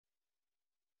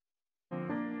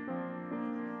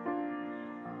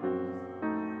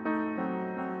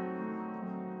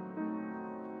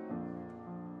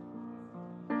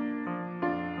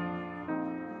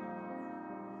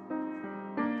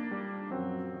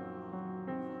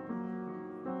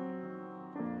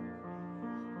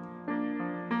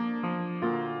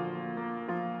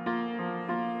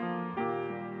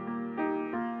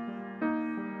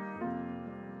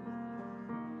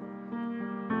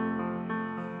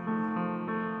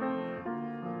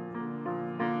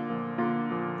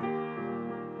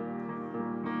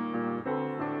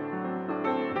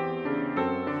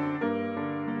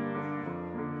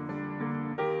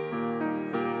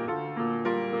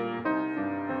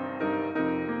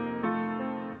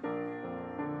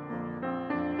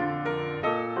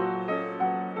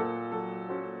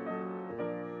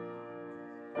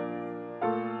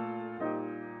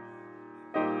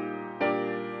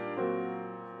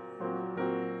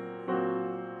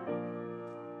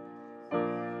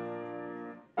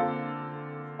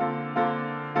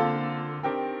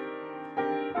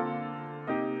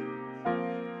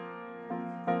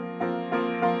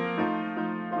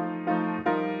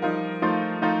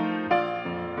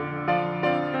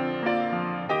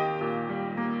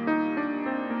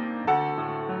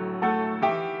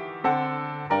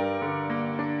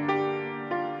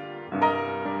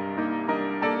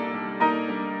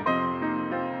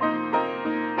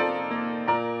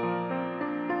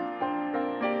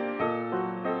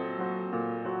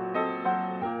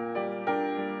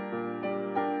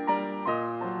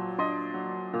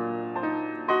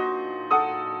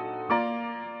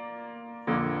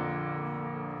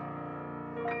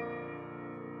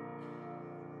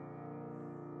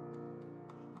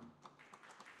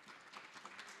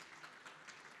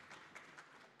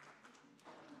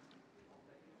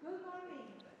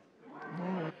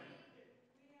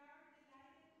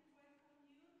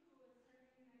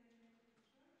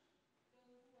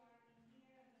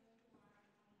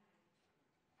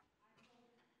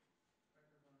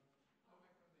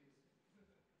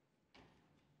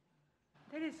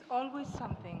There is always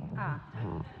something.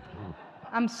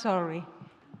 I'm sorry.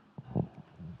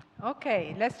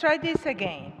 Okay, let's try this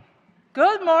again.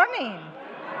 Good morning.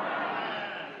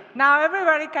 Now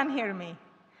everybody can hear me,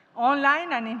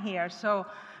 online and in here. So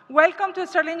welcome to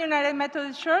Sterling United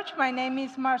Methodist Church. My name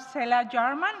is Marcela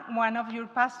Jarman, one of your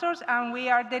pastors, and we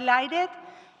are delighted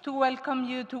to welcome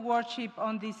you to worship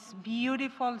on this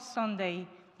beautiful Sunday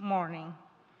morning.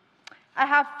 I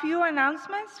have few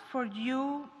announcements for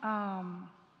you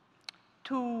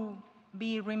to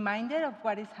be reminded of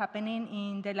what is happening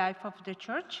in the life of the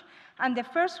church. And the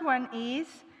first one is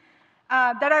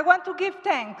that I want to give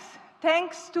thanks.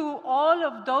 Thanks to all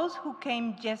of those who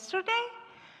came yesterday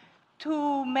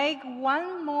to make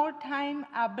one more time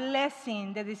a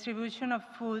blessing the distribution of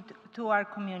food to our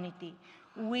community.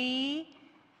 We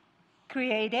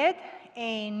created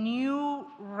a new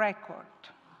record.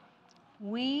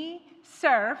 We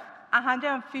serve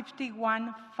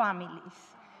 151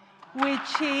 families,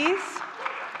 which is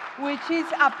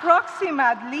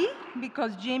approximately,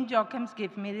 because Jim Jochems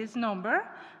gave me this number,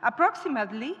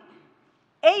 approximately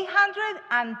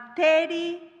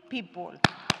 830 people.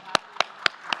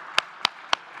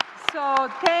 So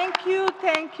thank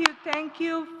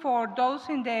you for those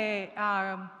in the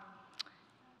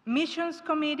missions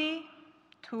committee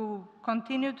to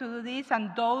continue to do this,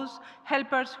 and those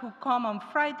helpers who come on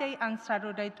Friday and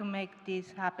Saturday to make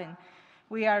this happen.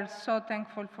 We are so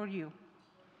thankful for you.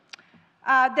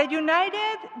 The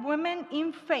United Women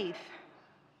in Faith,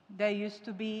 they used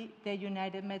to be the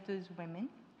United Methodist Women.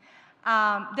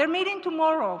 They're meeting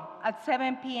tomorrow at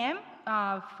 7 p.m.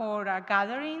 For a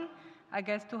gathering, I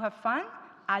guess to have fun,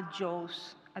 at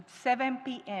Joe's at 7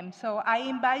 p.m. So I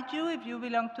invite you, if you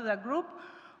belong to the group,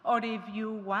 or if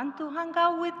you want to hang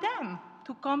out with them,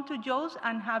 to come to Joe's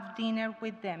and have dinner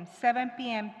with them, 7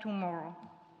 p.m. tomorrow.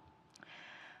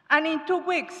 And in 2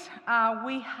 weeks,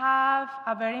 we have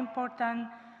a very important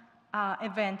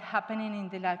event happening in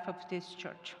the life of this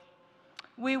church.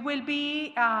 We will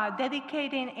be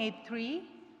dedicating a tree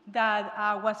that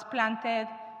was planted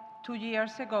 2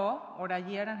 years ago, or a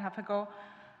year and a half ago,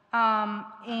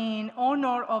 in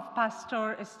honor of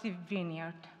Pastor Steve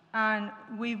Vineyard. And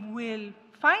we will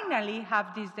finally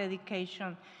have this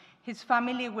dedication. His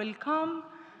family will come,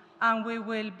 and we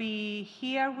will be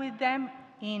here with them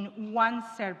in one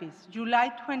service. July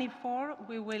 24,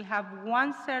 we will have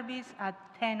one service at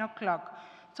 10 o'clock,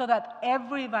 so that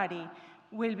everybody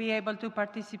will be able to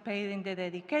participate in the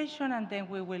dedication, and then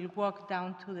we will walk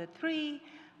down to the tree,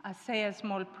 say a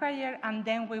small prayer, and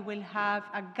then we will have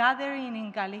a gathering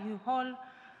in Gallagher Hall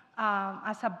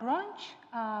as a brunch,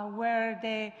 where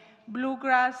the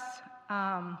bluegrass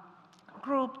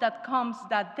group that comes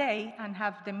that day and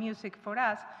have the music for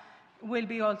us will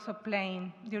be also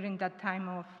playing during that time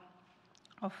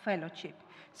of fellowship.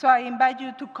 So I invite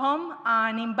you to come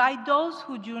and invite those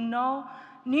who you know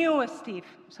knew Steve,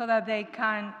 so that they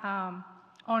can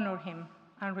honor him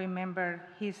and remember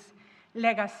his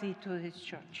legacy to this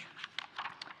church.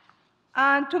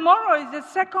 And tomorrow is the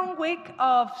second week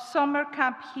of summer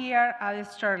camp here at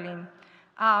Sterling.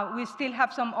 We still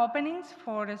have some openings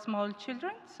for the small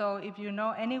children, so if you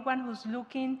know anyone who's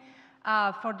looking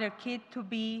for their kid to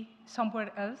be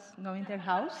somewhere else, not in their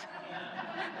house,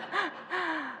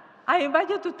 I invite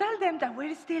you to tell them that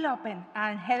we're still open,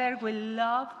 and Heather will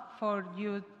love for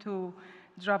you to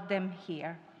drop them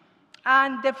here.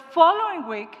 And the following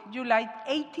week, July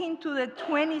 18 to the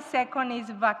 22nd, is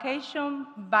Vacation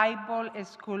Bible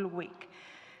School Week.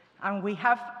 And we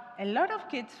have a lot of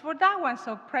kids for that one,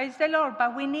 so praise the Lord.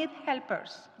 But we need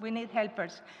helpers. We need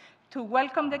helpers to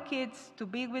welcome the kids, to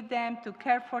be with them, to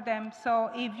care for them. So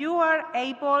if you are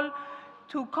able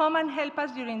to come and help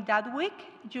us during that week,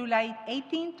 July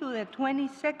 18 to the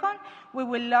 22nd, we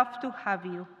would love to have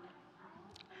you.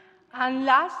 And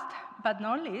last but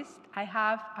not least, I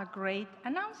have a great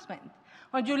announcement.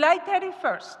 On July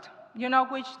 31st, you know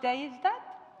which day is that?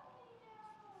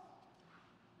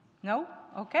 No?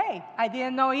 Okay. I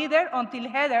didn't know either until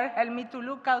Heather helped me to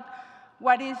look out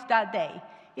what is that day.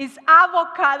 It's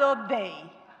Avocado Day.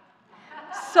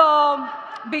 So,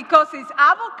 because it's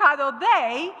Avocado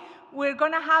Day, we're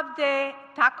going to have the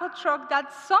taco truck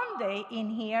that Sunday in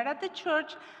here at the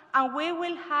church, and we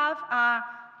will have a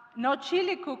not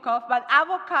chili cook-off, but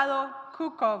avocado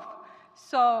cook-off.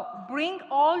 So bring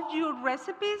all your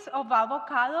recipes of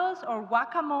avocados or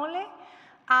guacamole,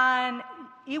 and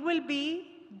it will be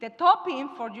the topping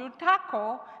for your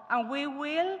taco, and we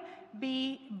will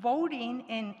be voting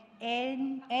in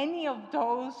any of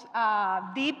those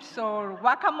dips or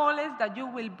guacamoles that you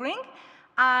will bring,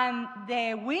 and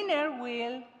the winner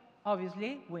will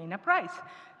obviously win a prize.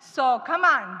 So come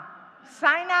on,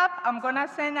 sign up I'm going to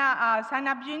send a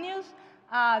sign-up genius.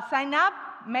 Sign up,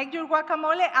 make your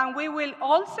guacamole, and we will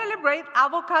all celebrate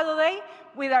Avocado Day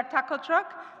with our taco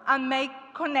truck and make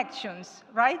connections,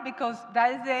 right? Because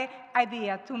that is the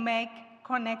idea, to make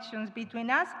connections between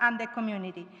us and the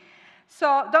community.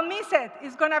 So don't miss it.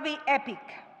 It's going to be epic,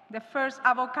 the first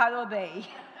Avocado Day.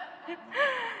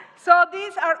 So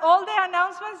these are all the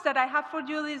announcements that I have for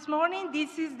you this morning.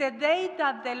 This is the day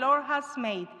that the Lord has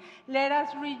made. Let us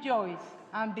rejoice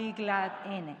and be glad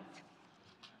in it.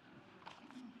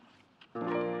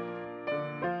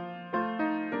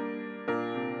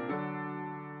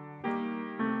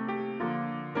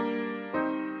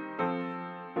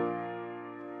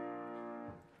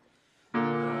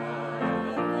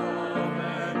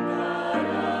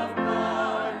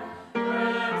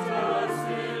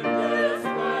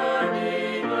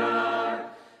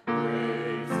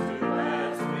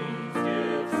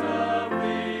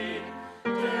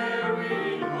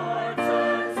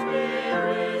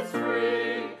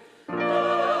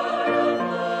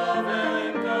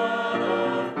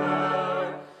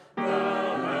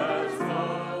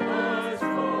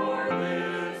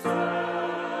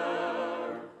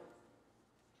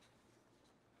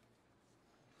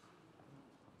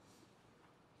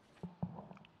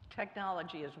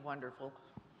 Technology is wonderful.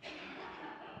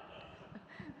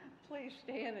 Please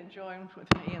stand and join with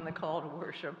me in the call to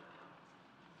worship.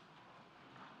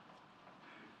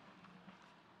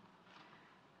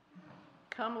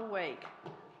 Come awake,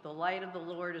 the light of the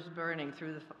Lord is burning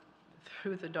through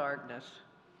the darkness.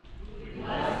 We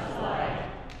bless the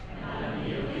light and the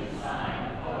healing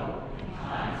sign of hope in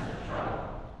times of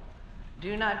trouble.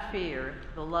 Do not fear,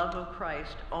 the love of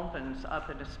Christ opens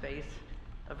up in a space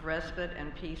of respite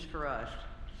and peace for us.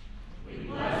 We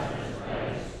bless this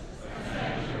place, a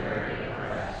sanctuary of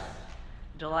rest.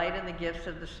 Delight in the gifts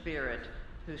of the Spirit,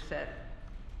 who set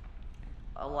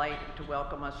a light to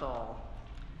welcome us all.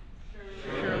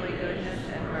 Surely goodness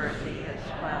and mercy has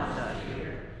found us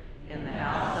here in the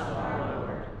house of our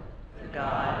Lord, the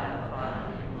God and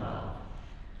Father in love.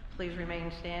 Please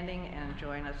remain standing and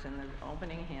join us in the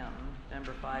opening hymn,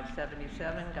 number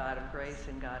 577, God of Grace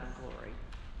and God of Glory.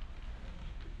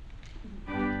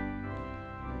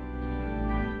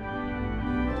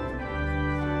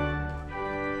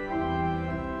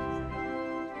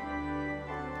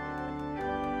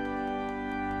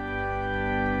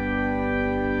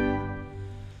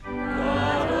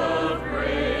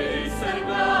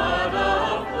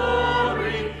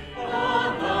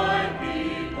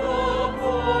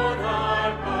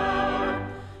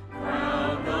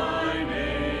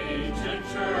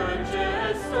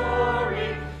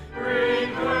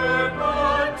 Bring her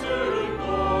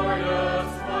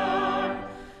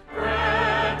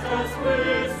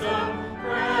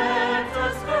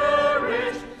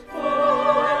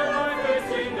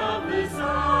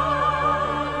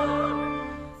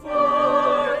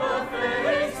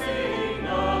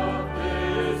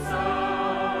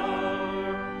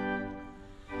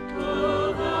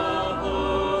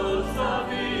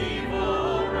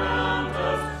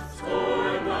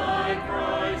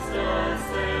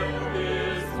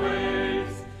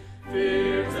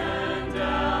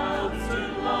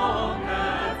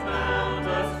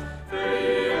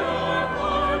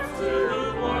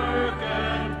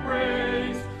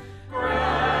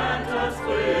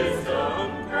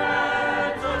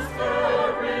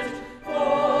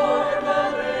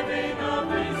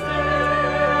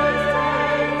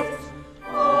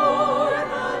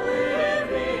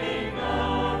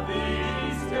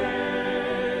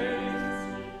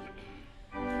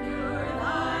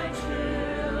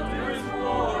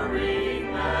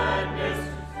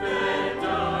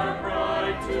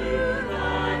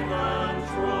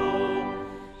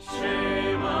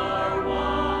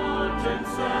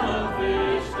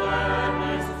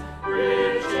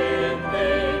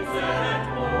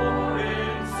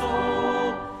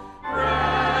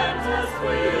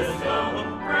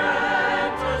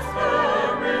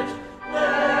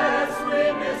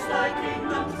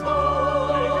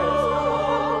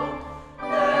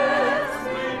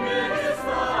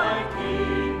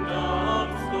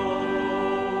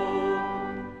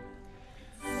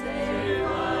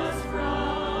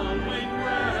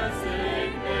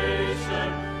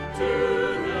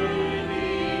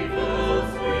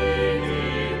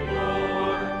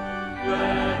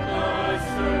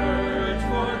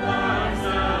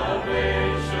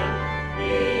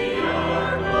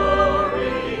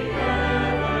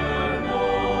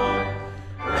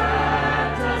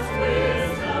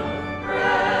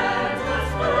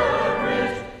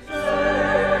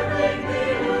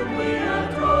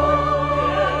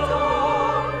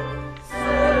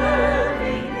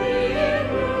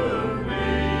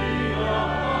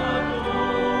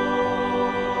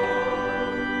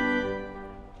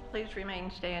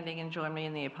remain standing and join me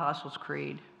in the Apostles'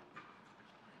 Creed.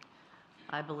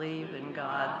 I believe in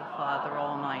God, the Father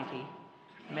Almighty,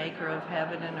 maker of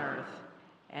heaven and earth,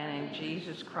 and in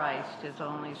Jesus Christ, his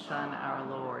only Son, our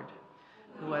Lord,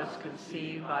 who was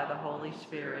conceived by the Holy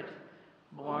Spirit,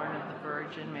 born of the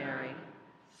Virgin Mary,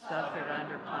 suffered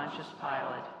under Pontius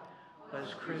Pilate,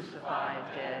 was crucified,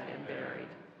 dead, and buried.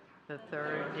 The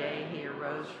third day he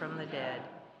arose from the dead.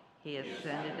 He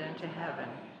ascended into heaven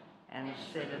and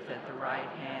sitteth at the right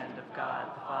hand of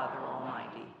God the Father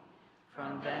Almighty.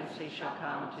 From thence he shall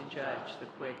come to judge the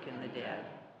quick and the dead.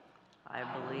 I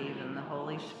believe in the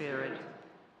Holy Spirit,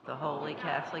 the Holy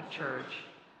Catholic Church,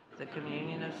 the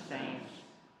communion of saints,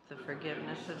 the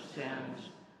forgiveness of sins,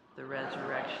 the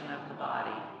resurrection of the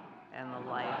body, and the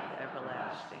life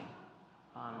everlasting.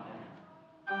 Amen.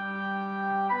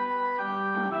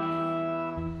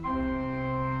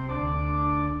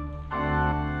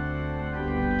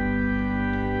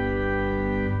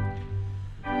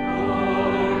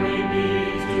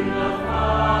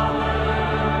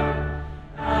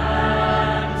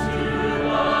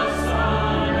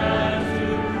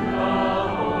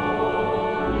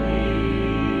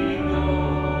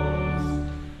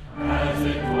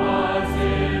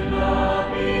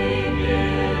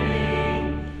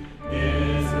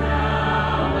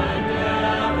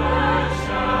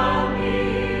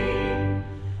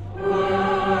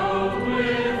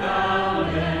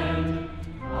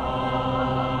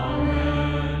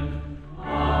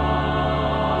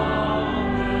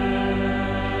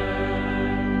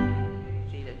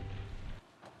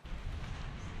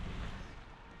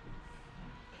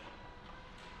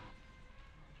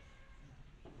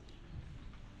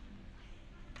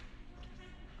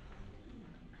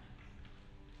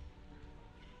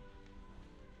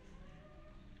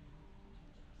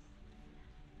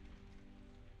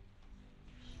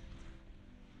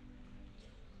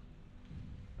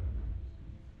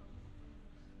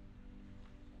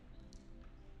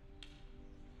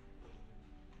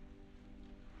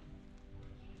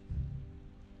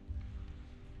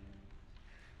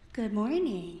 Good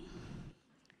morning.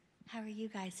 How are you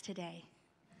guys today?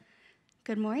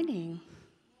 Good morning.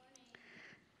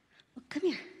 Well, come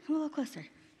here. Come a little closer.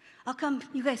 I'll come.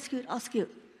 You guys scoot. I'll scoot.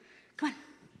 Come on.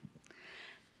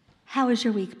 How has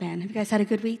your week been? Have you guys had a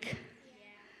good week?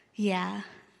 Yeah.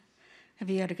 Have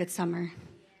you had a good summer?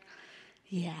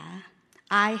 Yeah.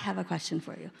 I have a question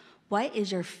for you. What is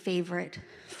your favorite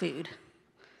food?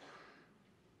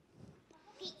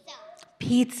 Pizza.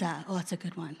 Pizza. Oh, that's a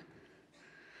good one.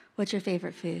 What's your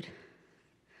favorite food?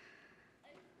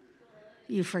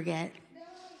 You forget.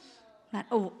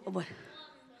 What?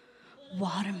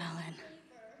 Watermelon.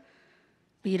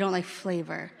 But you don't like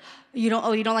flavor. You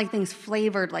don't like things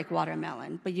flavored like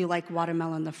watermelon, but you like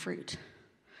watermelon the fruit.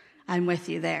 I'm with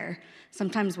you there.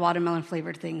 Sometimes watermelon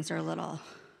flavored things are a little.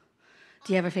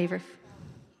 Do you have a favorite?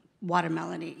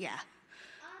 Watermelon-y, yeah.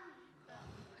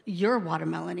 You're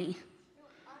watermelon-y.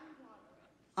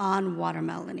 On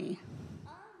watermelon-y.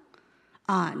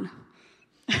 On.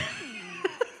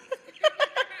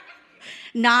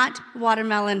 Not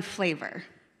watermelon flavor,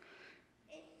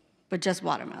 but just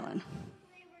watermelon.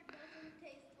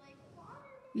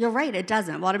 You're right, it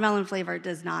doesn't. Watermelon flavor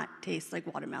does not taste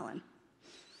like watermelon.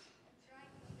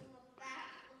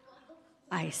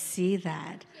 I see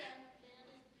that.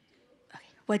 Okay,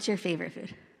 what's your favorite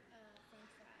food?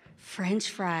 French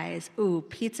fries. Ooh,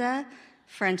 pizza,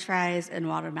 French fries, and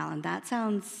watermelon. That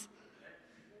sounds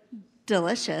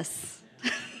delicious.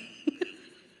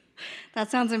 That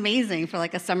sounds amazing for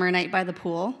like a summer night by the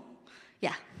pool.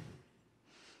 Yeah.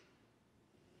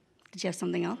 Did you have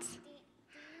something else? Do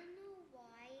you know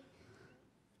why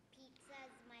pizza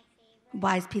is my favorite?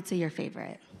 Why is pizza your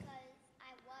favorite? Because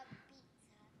I love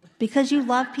pizza. Because you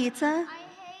love pizza? I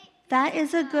hate That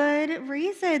is a good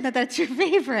reason that that's your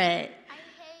favorite. I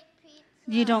hate pizza.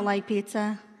 You don't like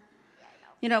pizza?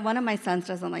 You know, one of my sons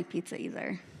doesn't like pizza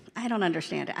either. I don't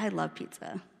understand it. I love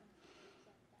pizza.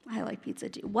 I like pizza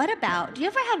too. What about, do you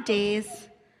ever have days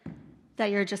that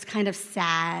you're just kind of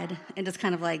sad and just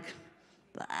kind of like,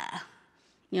 blah,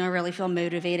 you don't really feel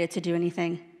motivated to do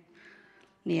anything?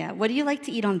 Yeah. What do you like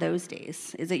to eat on those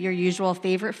days? Is it your usual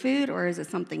favorite food or is it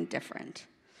something different?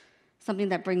 Something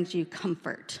that brings you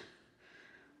comfort?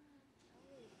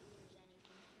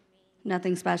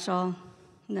 Nothing special?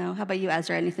 No? How about you,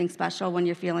 Ezra? Anything special when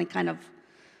you're feeling kind of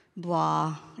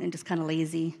blah and just kind of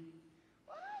lazy?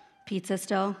 Pizza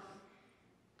still?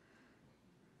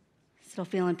 Still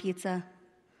feeling pizza?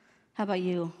 How about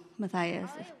you, Matthias?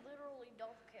 I literally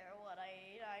don't care what I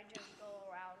eat. I just go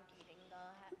around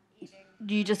eating.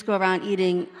 Do you just go around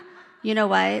eating? You know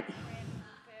what? Random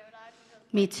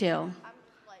food. Me too. I'm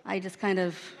just like I just kind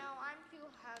of, No, I'm too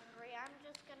hungry. I'm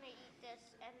just gonna eat this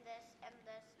and this and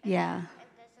this yeah. and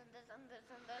this and this and this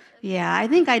and this. Yeah, I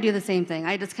think I do the same thing.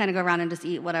 I just kind of go around and just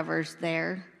eat whatever's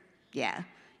there. Yeah.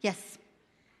 Yes.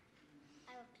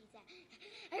 I love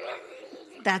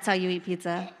pizza. That's how you eat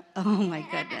pizza? Oh my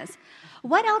goodness.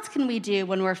 What else can we do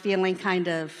when we're feeling kind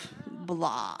of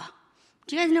blah?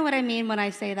 Do you guys know what I mean when I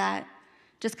say that?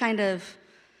 Just kind of,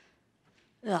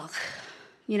 ugh.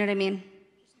 You know what I mean?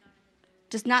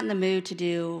 Just not in the mood to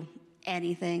do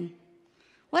anything.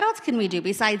 What else can we do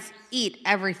besides eat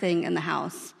everything in the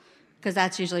house? Because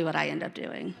that's usually what I end up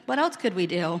doing. What else could we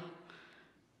do?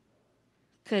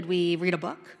 Could we read a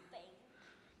book?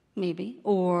 Maybe.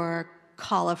 Or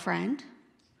call a friend?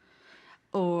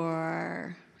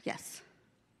 Or, yes.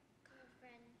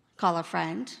 Call a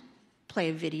friend. Play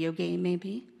a video game,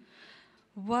 maybe.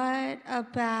 What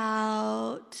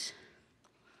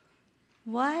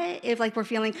if like we're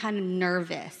feeling kind of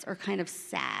nervous or kind of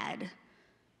sad?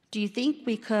 Do you think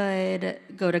we could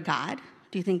go to God?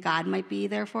 Do you think God might be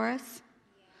there for us?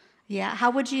 Yeah.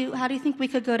 How do you think we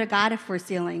could go to God if we're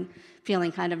feeling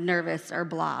kind of nervous or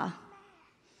blah?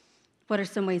 What are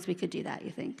some ways we could do that,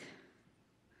 you think?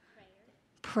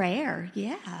 Prayer,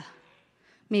 yeah.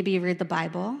 Maybe you read the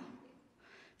Bible.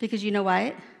 Because you know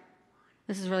what?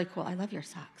 This is really cool. I love your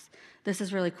socks. This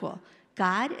is really cool.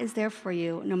 God is there for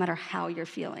you no matter how you're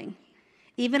feeling.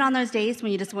 Even on those days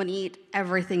when you just want to eat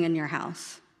everything in your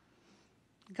house.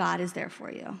 God is there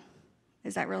for you.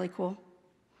 Is that really cool?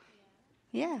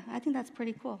 Yeah, I think that's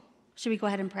pretty cool. Should we go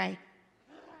ahead and pray?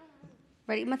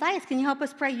 Ready? Matthias, can you help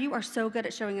us pray? You are so good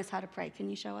at showing us how to pray. Can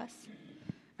you show us?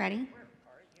 Ready?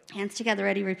 Hands together.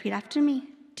 Ready? Repeat after me.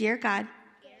 Dear God,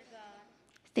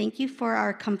 thank you for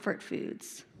our comfort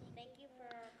foods. Thank you for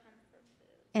our comfort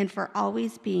food And for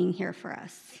always being here for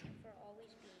us. and for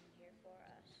always being here for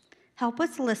us. Help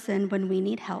us listen when we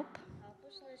need help. Help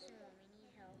us listen when we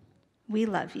need help. We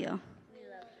love you. We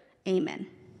love you. Amen. Amen.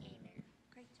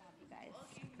 Great job, you guys.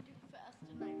 Walking too fast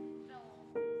and I fell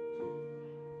off.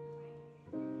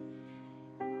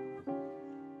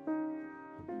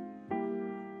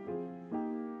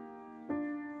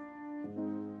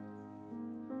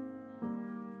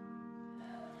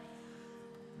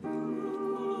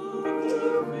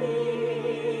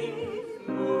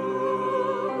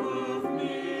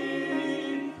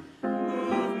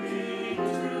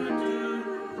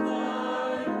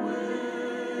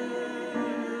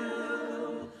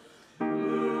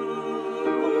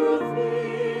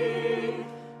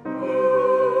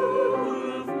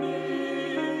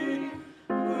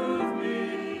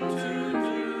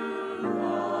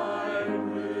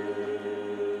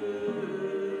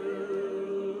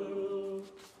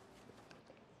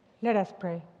 Let us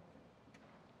pray.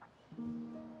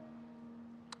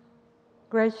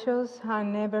 Gracious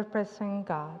and ever-present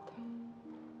God,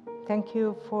 thank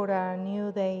you for a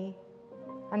new day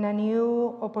and a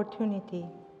new opportunity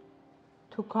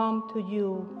to come to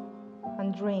you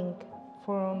and drink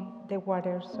from the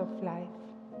waters of life.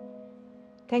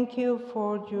 Thank you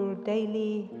for your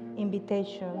daily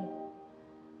invitation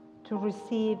to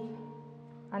receive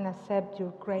and accept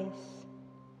your grace,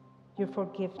 your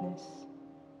forgiveness,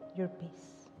 your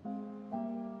peace.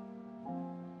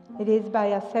 It is by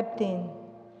accepting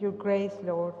your grace,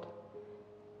 Lord,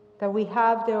 that we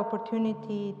have the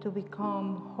opportunity to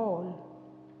become whole.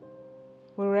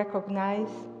 We recognize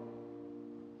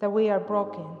that we are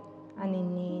broken and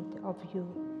in need of you.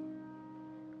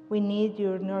 We need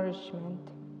your nourishment.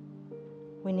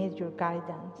 We need your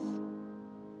guidance,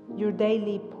 your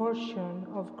daily portion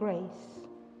of grace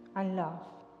and love,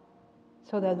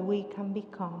 so that we can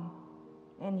become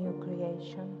a new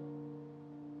creation.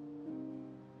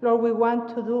 Lord, we want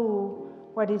to do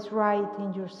what is right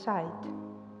in your sight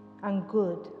and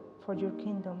good for your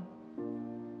kingdom.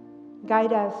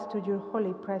 Guide us to your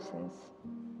holy presence.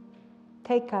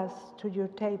 Take us to your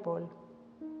table.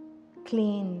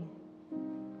 Clean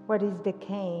what is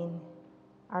decaying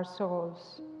our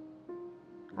souls,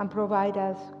 and provide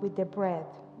us with the bread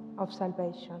of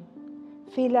salvation.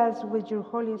 Fill us with your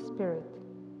Holy Spirit.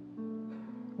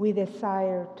 We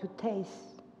desire to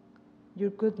taste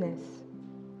your goodness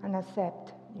and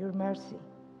accept your mercy.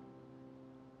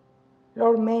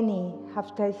 Lord, many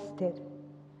have tasted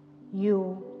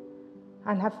you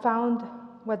and have found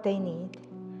what they need.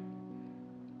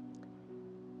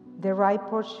 The right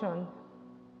portion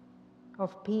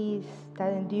of peace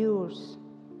that endures,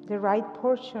 the right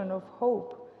portion of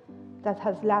hope that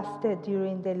has lasted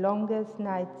during the longest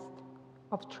nights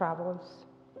of troubles.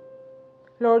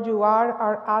 Lord, you are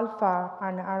our Alpha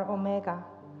and our Omega,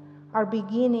 our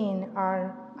beginning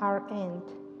and our end.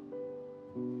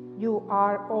 You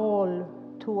are all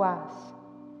to us.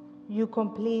 You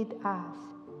complete us.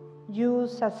 You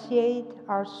satiate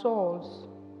our souls.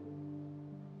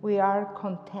 We are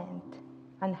content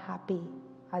and happy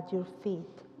at your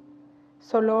feet.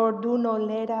 So Lord, do not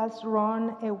let us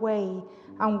run away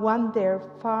and wander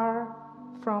far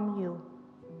from you.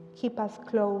 Keep us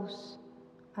close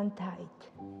and tight.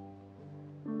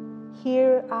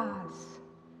 Hear us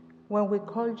when we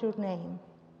call your name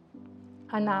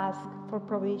and ask for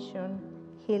provision,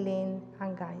 healing,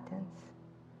 and guidance.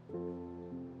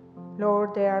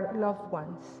 Lord, there are loved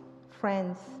ones,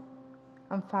 friends,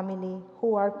 and family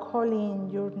who are calling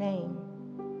your name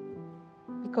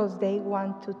because they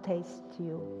want to taste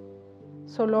you.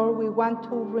 So Lord, we want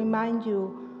to remind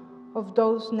you of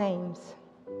those names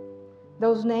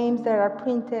that are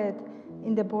printed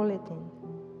in the bulletin,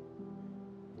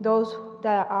 those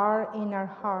that are in our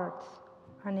hearts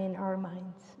and in our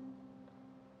minds.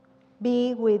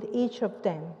 Be with each of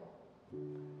them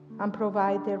and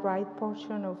provide the right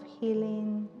portion of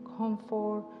healing,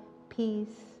 comfort,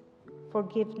 peace,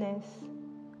 forgiveness,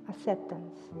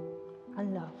 acceptance,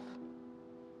 and love.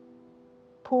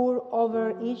 Pour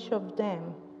over each of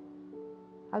them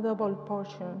a double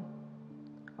portion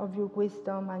of your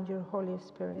wisdom and your Holy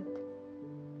Spirit,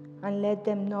 and let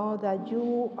them know that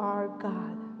you are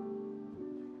God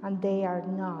and they are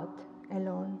not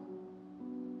alone.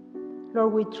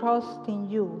 Lord, we trust in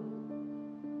you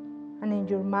and in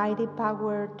your mighty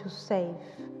power to save,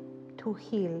 to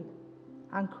heal,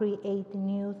 and create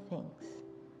new things.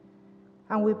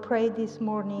 And we pray this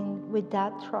morning with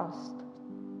that trust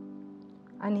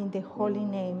and in the holy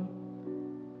name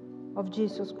of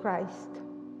Jesus Christ,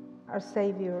 our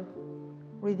Savior,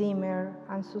 Redeemer,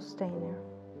 and Sustainer,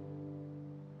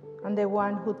 and the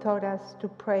one who taught us to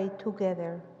pray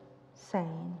together,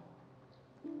 saying,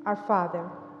 Our Father,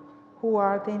 who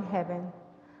art in heaven,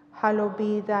 hallowed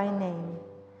be thy name.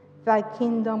 Thy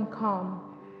kingdom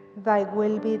come, thy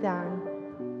will be done,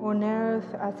 on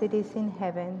earth as it is in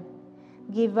heaven.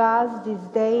 Give us this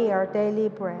day our daily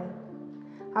bread,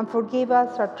 and forgive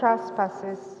us our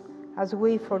trespasses, as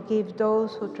we forgive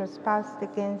those who trespass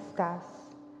against us.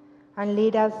 And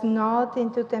lead us not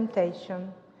into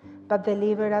temptation, but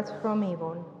deliver us from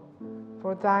evil.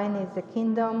 For thine is the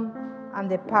kingdom, and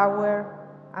the power,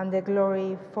 and the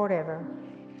glory forever.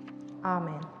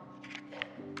 Amen.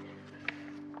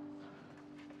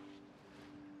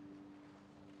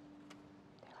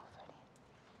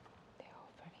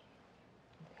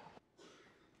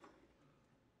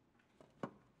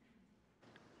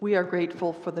 We are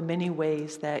grateful for the many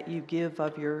ways that you give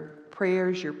of your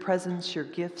prayers, your presence, your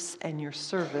gifts, and your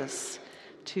service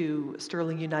to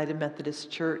Sterling United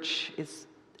Methodist Church. It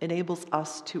enables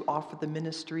us to offer the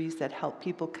ministries that help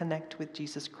people connect with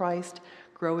Jesus Christ,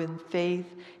 grow in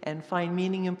faith, and find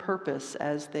meaning and purpose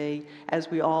as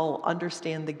we all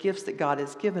understand the gifts that God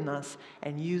has given us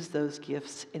and use those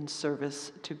gifts in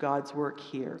service to God's work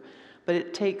here. But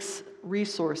it takes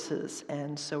resources,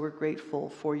 and so we're grateful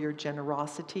for your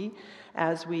generosity.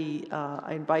 As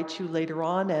I invite you later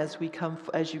on, as you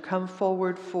come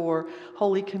forward for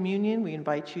Holy Communion, we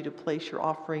invite you to place your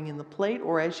offering in the plate,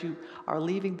 or as you are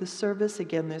leaving the service,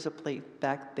 again, there's a plate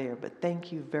back there. But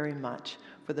thank you very much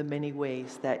for the many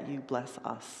ways that you bless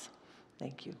us.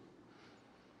 Thank you.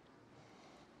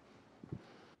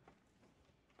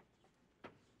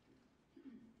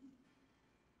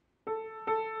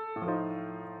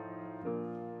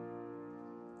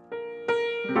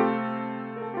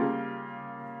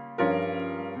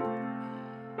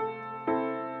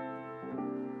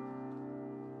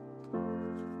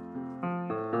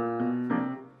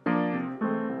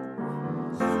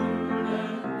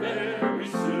 Very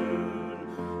soon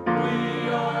we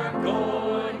are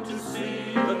going to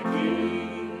see the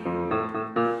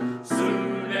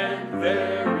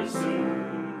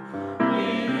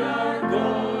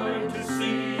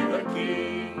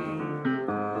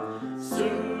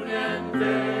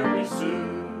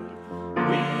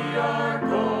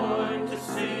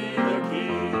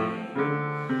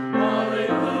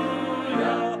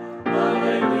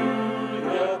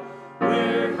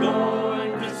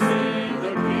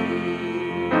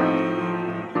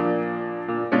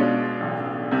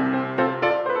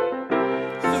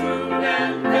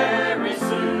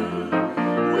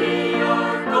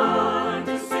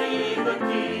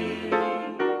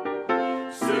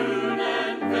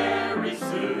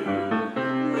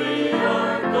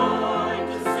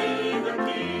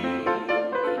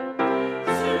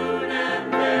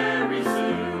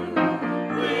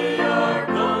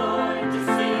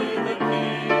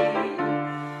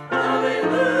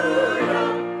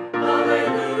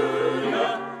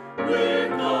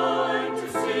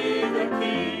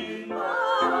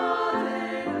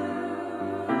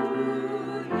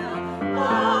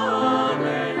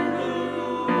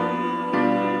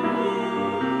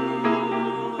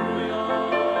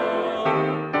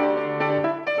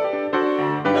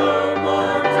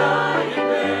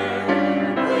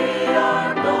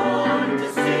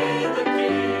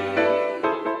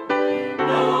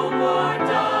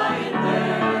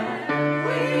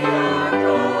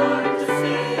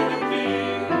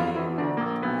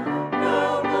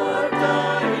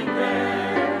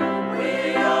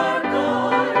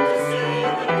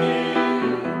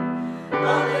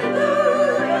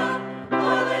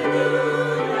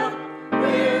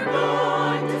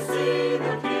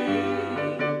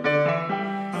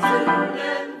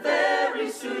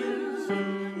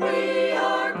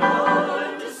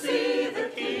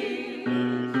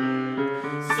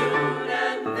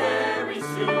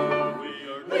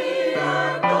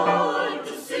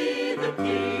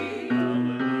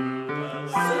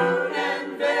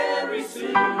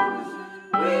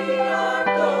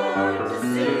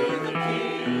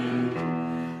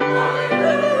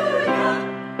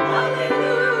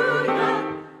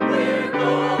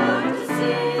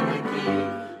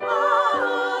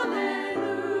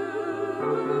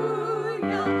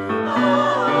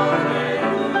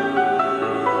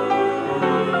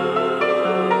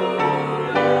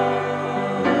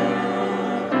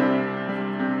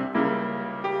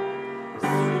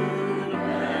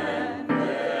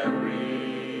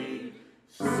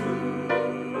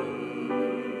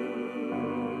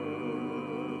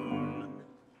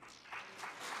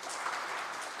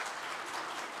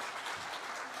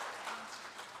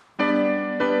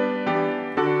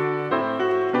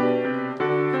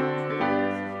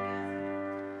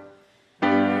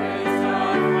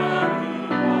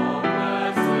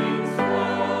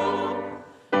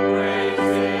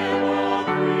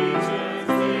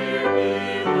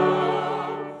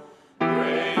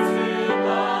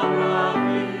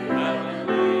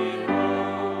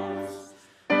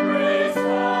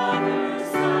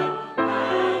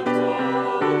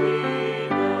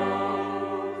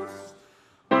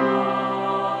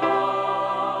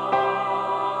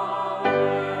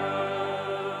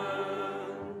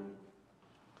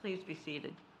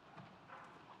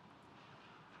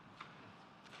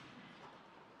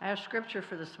Our scripture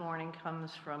for this morning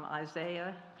comes from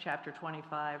Isaiah chapter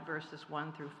 25, verses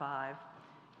 1 through 5,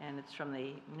 and it's from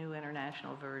the New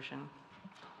International Version.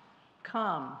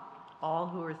 Come, all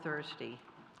who are thirsty,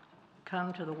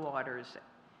 come to the waters.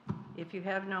 If you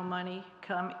have no money,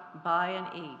 come buy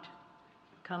and eat.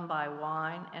 Come buy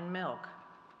wine and milk,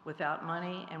 without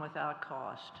money and without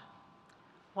cost.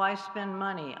 Why spend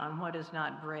money on what is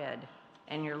not bread,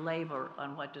 and your labor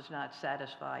on what does not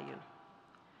satisfy you?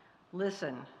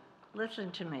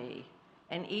 Listen to me,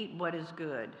 and eat what is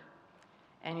good,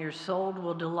 and your soul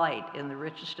will delight in the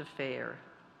richest of fare.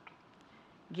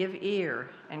 Give ear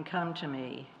and come to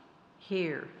me.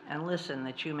 Hear and listen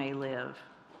that you may live.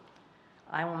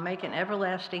 I will make an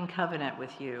everlasting covenant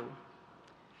with you,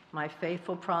 my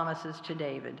faithful promises to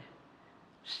David.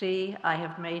 See, I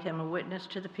have made him a witness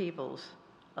to the peoples,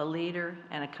 a leader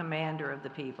and a commander of the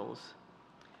peoples.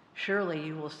 Surely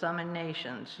you will summon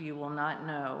nations you will not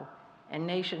know, and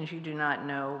nations you do not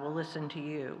know will listen to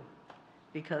you,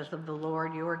 because of the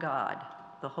Lord your God,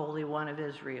 the Holy One of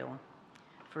Israel,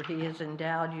 for he has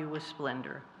endowed you with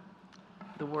splendor.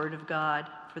 The word of God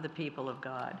for the people of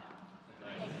God.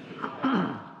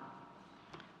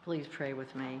 Please pray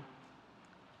with me.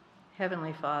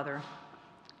 Heavenly Father,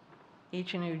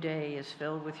 each new day is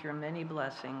filled with your many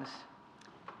blessings.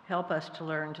 Help us to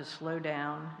learn to slow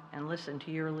down and listen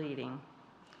to your leading.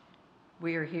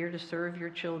 We are here to serve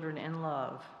your children in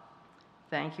love.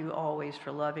 Thank you always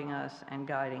for loving us and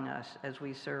guiding us as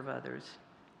we serve others.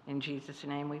 In Jesus'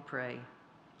 name we pray.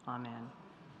 Amen.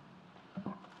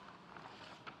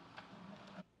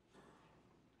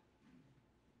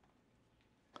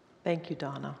 Thank you,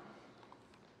 Donna.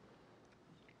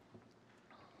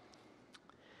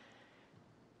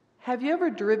 Have you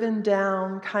ever driven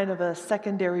down kind of a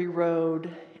secondary road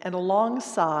and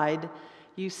alongside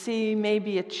you see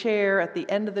maybe a chair at the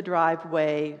end of the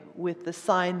driveway with the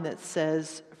sign that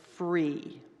says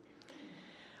free?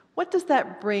 What does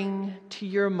that bring to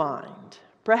your mind?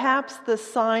 Perhaps the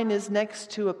sign is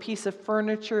next to a piece of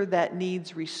furniture that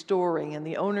needs restoring and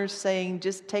the owner's saying,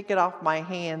 just take it off my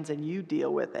hands and you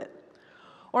deal with it.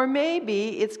 Or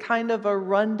maybe it's kind of a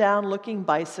rundown looking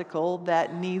bicycle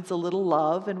that needs a little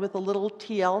love and with a little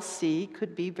TLC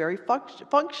could be very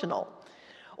functional.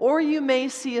 Or you may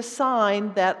see a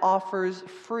sign that offers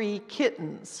free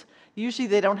kittens. Usually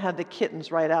they don't have the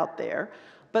kittens right out there,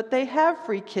 but they have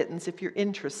free kittens if you're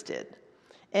interested.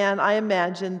 And I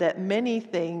imagine that many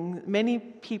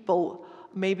people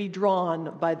may be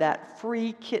drawn by that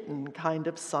free kitten kind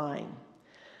of sign.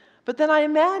 But then I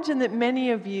imagine that many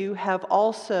of you have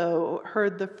also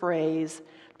heard the phrase,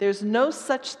 there's no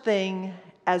such thing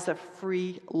as a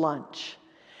free lunch,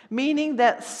 meaning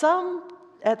that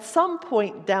at some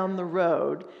point down the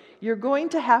road, you're going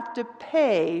to have to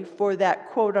pay for that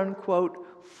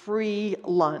quote-unquote free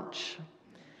lunch.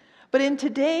 But in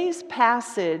today's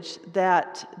passage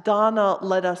that Donna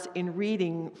led us in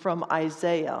reading from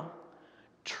Isaiah,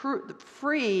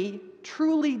 free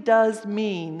truly does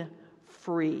mean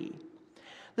free.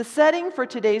 The setting for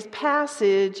today's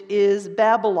passage is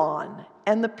Babylon,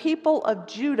 and the people of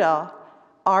Judah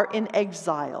are in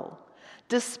exile.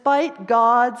 Despite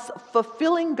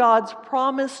fulfilling God's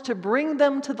promise to bring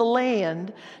them to the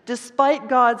land, despite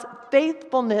God's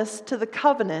faithfulness to the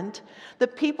covenant, the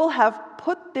people have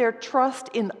put their trust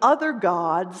in other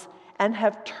gods and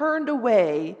have turned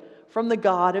away from the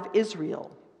God of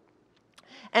Israel.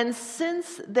 And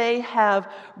since they have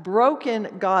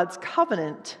broken God's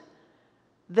covenant,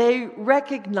 they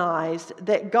recognized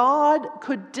that God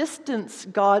could distance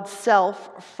God's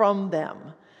self from them.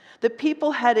 The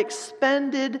people had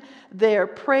expended their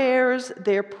prayers,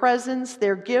 their presence,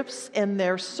 their gifts, and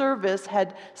their service,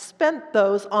 had spent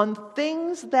those on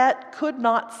things that could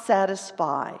not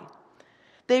satisfy.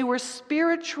 They were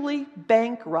spiritually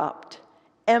bankrupt,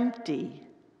 empty,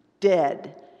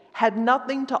 dead, had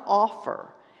nothing to offer,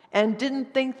 and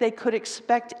didn't think they could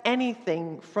expect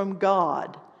anything from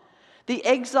God. The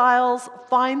exiles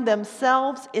find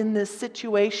themselves in this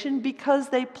situation because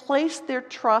they placed their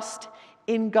trust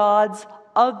in gods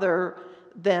other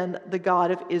than the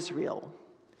God of Israel.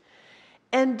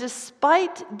 And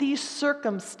despite these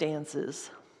circumstances,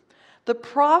 the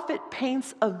prophet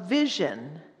paints a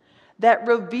vision that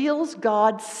reveals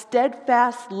God's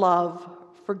steadfast love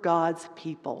for God's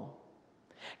people.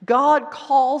 God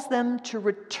calls them to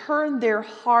return their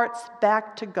hearts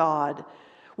back to God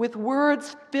with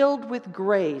words filled with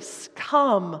grace.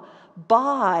 Come,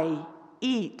 buy,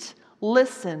 eat,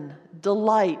 listen,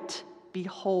 delight,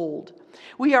 behold.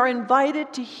 We are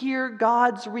invited to hear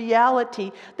God's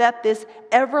reality that this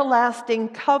everlasting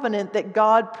covenant that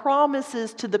God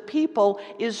promises to the people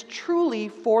is truly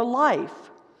for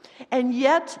life. And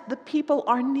yet the people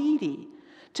are needy.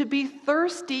 To be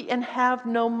thirsty and have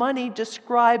no money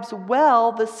describes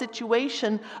well the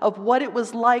situation of what it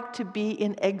was like to be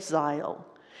in exile.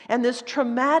 And this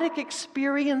traumatic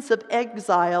experience of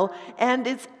exile and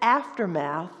its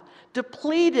aftermath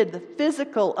depleted the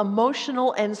physical,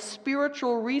 emotional, and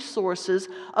spiritual resources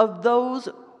of those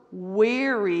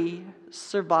weary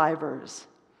survivors.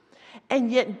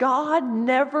 And yet God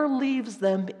never leaves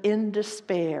them in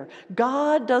despair.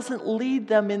 God doesn't lead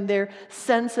them in their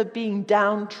sense of being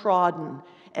downtrodden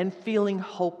and feeling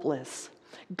hopeless.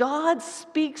 God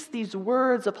speaks these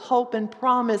words of hope and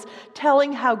promise,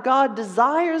 telling how God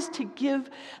desires to give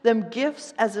them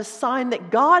gifts as a sign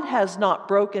that God has not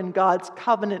broken God's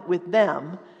covenant with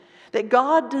them, that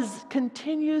God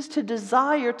continues to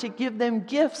desire to give them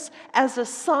gifts as a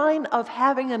sign of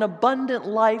having an abundant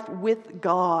life with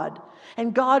God.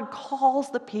 And God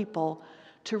calls the people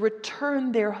to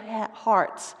return their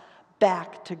hearts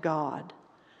back to God.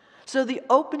 So the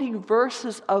opening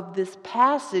verses of this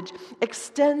passage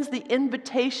extends the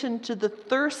invitation to the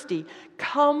thirsty,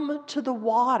 come to the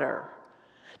water.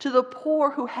 To the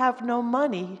poor who have no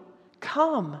money,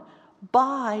 come,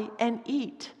 buy and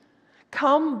eat.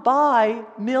 Come buy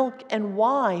milk and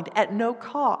wine at no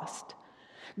cost.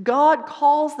 God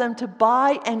calls them to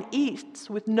buy and eat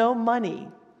with no money.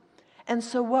 And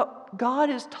so what God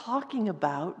is talking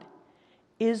about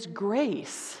is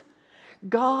grace.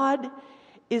 God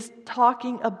is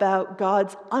talking about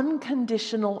God's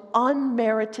unconditional,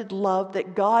 unmerited love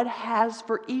that God has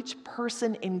for each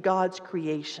person in God's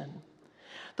creation.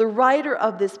 The writer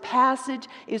of this passage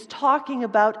is talking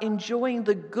about enjoying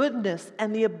the goodness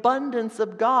and the abundance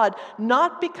of God,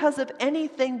 not because of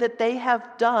anything that they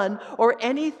have done or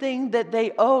anything that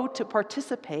they owe to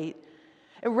participate.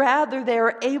 Rather, they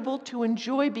are able to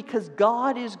enjoy because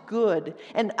God is good,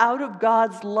 and out of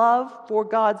God's love for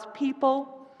God's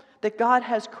people that God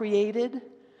has created,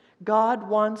 God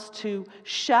wants to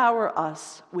shower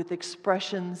us with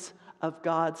expressions of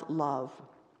God's love.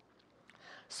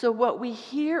 So what we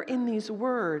hear in these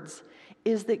words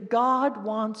is that God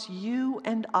wants you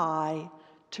and I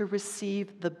to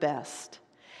receive the best.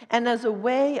 And as a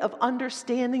way of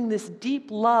understanding this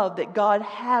deep love that God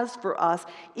has for us,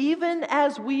 even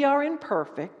as we are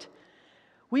imperfect,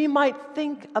 we might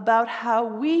think about how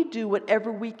we do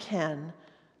whatever we can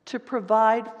to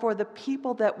provide for the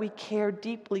people that we care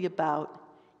deeply about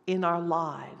in our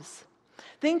lives.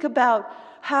 Think about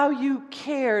how you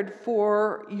cared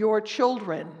for your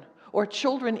children or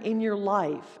children in your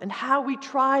life, and how we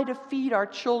try to feed our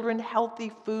children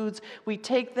healthy foods. We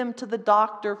take them to the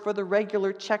doctor for the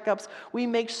regular checkups. We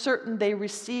make certain they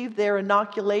receive their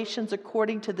inoculations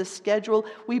according to the schedule.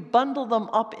 We bundle them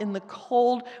up in the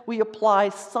cold. We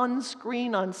apply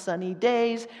sunscreen on sunny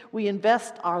days. We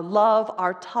invest our love,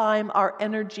 our time, our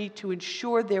energy to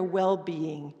ensure their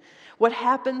well-being. What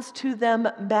happens to them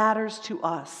matters to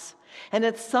us. And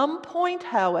at some point,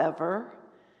 however,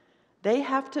 they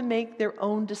have to make their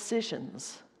own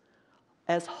decisions,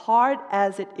 as hard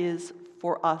as it is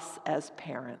for us as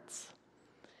parents.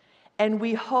 And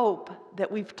we hope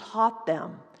that we've taught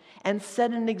them and set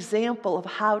an example of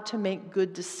how to make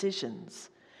good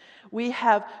decisions. We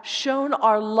have shown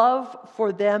our love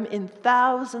for them in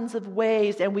thousands of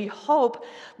ways, and we hope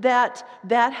that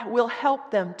that will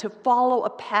help them to follow a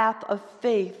path of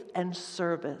faith and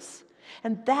service.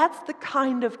 And that's the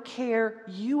kind of care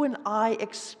you and I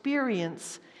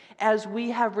experience as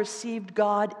we have received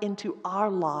God into our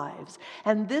lives.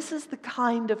 And this is the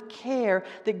kind of care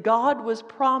that God was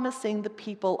promising the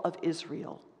people of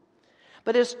Israel.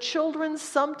 But as children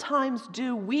sometimes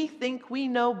do, we think we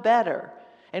know better,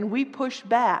 and we push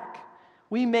back.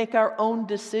 We make our own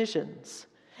decisions.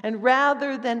 And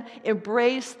rather than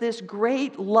embrace this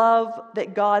great love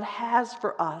that God has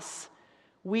for us,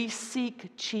 we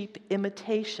seek cheap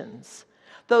imitations.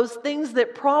 Those things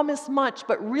that promise much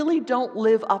but really don't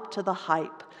live up to the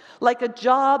hype. Like a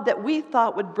job that we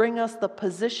thought would bring us the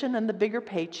position and the bigger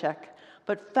paycheck,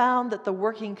 but found that the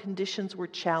working conditions were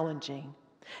challenging.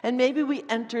 And maybe we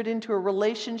entered into a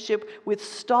relationship with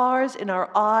stars in our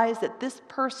eyes that this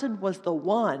person was the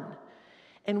one.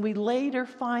 And we later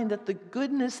find that the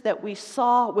goodness that we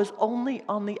saw was only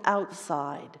on the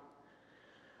outside,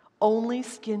 only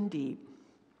skin deep.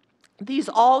 These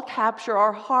all capture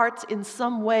our hearts in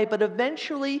some way, but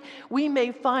eventually we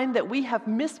may find that we have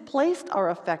misplaced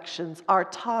our affections, our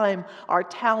time, our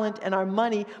talent, and our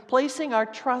money, placing our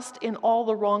trust in all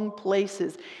the wrong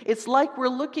places. It's like we're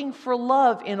looking for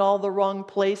love in all the wrong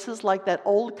places, like that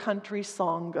old country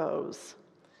song goes.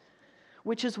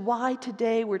 which is why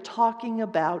today we're talking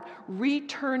about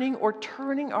returning or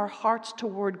turning our hearts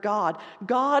toward God.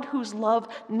 God whose love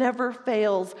never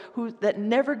fails, that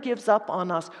never gives up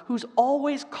on us, who's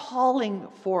always calling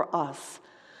for us,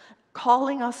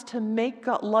 calling us to make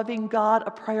loving God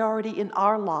a priority in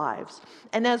our lives.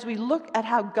 And as we look at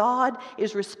how God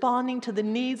is responding to the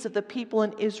needs of the people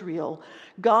in Israel,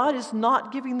 God is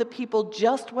not giving the people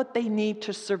just what they need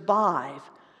to survive,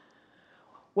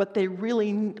 what they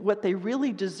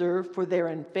really deserve for their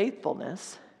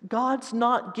unfaithfulness. God's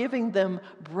not giving them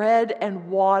bread and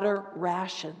water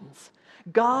rations.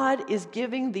 God is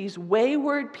giving these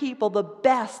wayward people the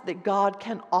best that God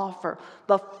can offer,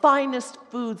 the finest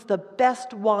foods, the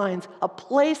best wines, a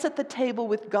place at the table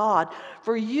with God.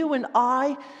 For you and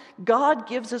I, God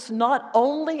gives us not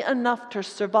only enough to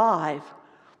survive,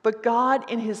 but God,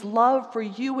 in His love for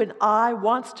you and I,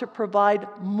 wants to provide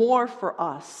more for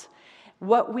us.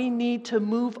 What we need to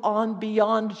move on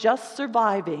beyond just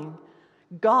surviving,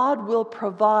 God will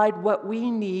provide what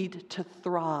we need to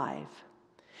thrive.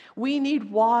 We need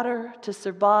water to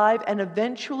survive, and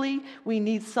eventually we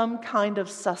need some kind of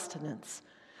sustenance.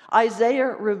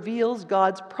 Isaiah reveals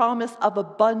God's promise of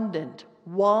abundant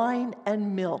wine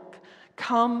and milk.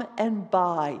 Come and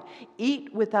buy.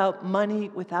 Eat without money,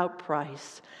 without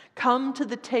price. Come to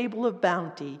the table of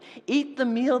bounty. Eat the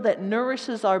meal that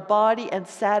nourishes our body and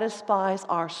satisfies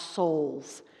our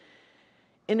souls.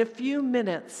 In a few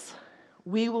minutes,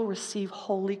 we will receive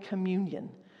Holy Communion.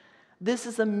 This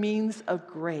is a means of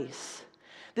grace.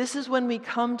 This is when we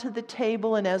come to the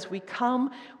table, and as we come,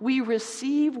 we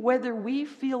receive whether we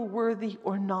feel worthy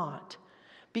or not.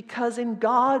 Because in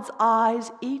God's eyes,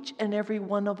 each and every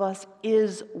one of us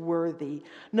is worthy.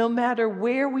 No matter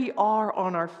where we are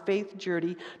on our faith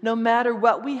journey, no matter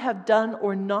what we have done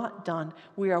or not done,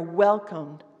 we are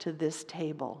welcomed to this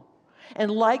table. And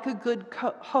like a good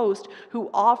host who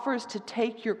offers to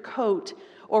take your coat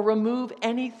or remove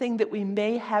anything that we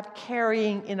may have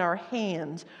carrying in our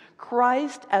hands,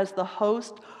 Christ, as the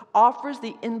host, offers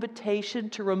the invitation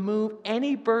to remove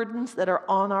any burdens that are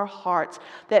on our hearts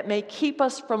that may keep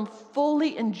us from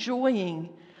fully enjoying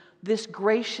this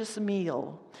gracious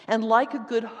meal. And like a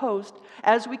good host,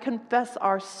 as we confess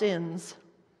our sins,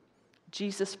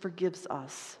 Jesus forgives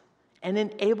us and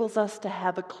enables us to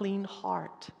have a clean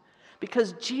heart,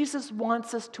 because Jesus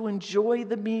wants us to enjoy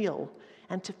the meal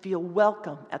and to feel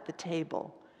welcome at the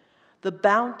table. The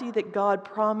bounty that God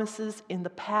promises in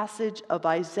the passage of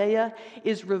Isaiah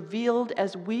is revealed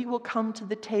as we will come to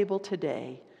the table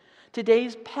today.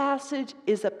 Today's passage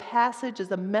is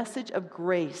a message of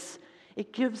grace.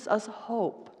 It gives us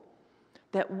hope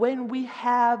that when we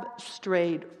have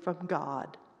strayed from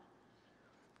God,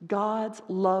 God's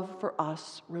love for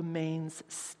us remains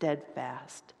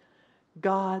steadfast.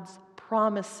 God's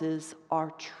promises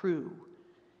are true.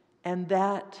 And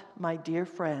that, my dear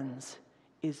friends,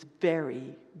 is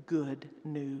very good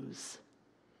news.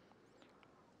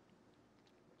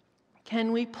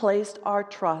 Can we place our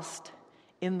trust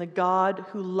in the God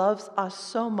who loves us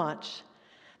so much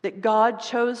that God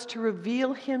chose to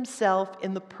reveal Himself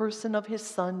in the person of His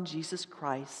Son, Jesus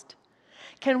Christ?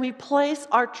 Can we place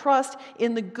our trust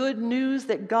in the good news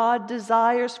that God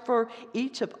desires for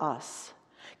each of us?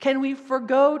 Can we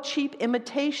forgo cheap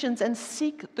imitations and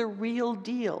seek the real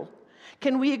deal?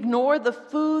 Can we ignore the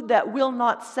food that will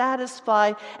not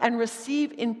satisfy and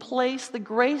receive in place the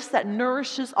grace that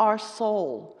nourishes our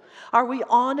soul? Are we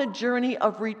on a journey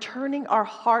of returning our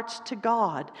hearts to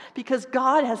God? Because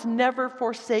God has never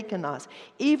forsaken us.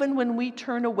 Even when we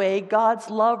turn away, God's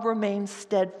love remains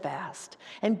steadfast.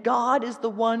 And God is the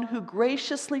one who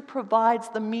graciously provides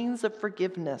the means of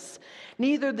forgiveness.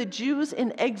 Neither the Jews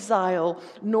in exile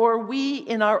nor we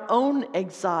in our own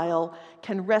exile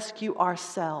can rescue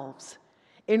ourselves.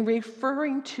 In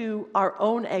referring to our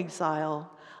own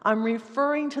exile, I'm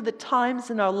referring to the times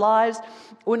in our lives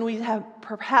when we have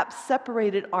perhaps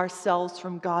separated ourselves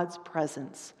from God's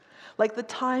presence. Like the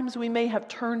times we may have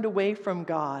turned away from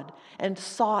God and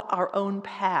sought our own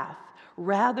path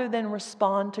rather than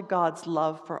respond to God's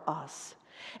love for us.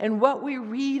 And what we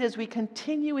read as we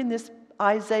continue in this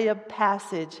Isaiah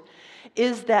passage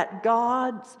is that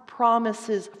God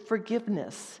promises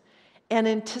forgiveness and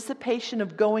anticipation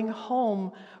of going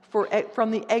home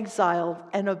from the exile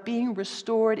and of being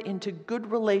restored into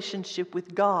good relationship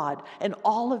with God. And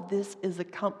all of this is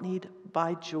accompanied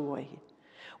by joy.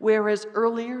 Whereas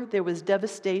earlier there was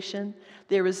devastation,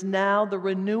 there is now the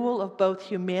renewal of both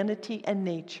humanity and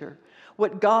nature.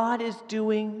 What God is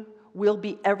doing will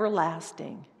be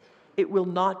everlasting. It will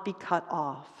not be cut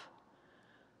off.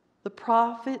 The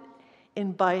prophet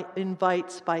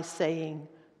invites by saying,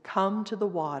 "Come to the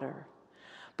water."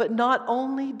 But not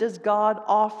only does God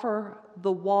offer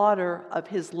the water of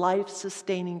his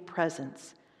life-sustaining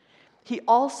presence, he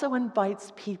also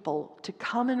invites people to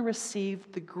come and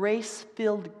receive the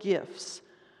grace-filled gifts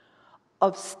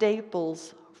of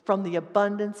staples from the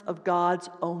abundance of God's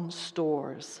own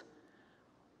stores.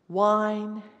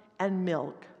 Wine and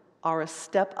milk are a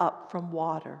step up from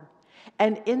water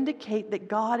and indicate that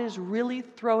God is really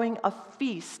throwing a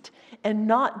feast and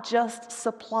not just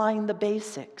supplying the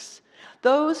basics.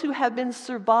 Those who have been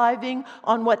surviving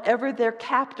on whatever their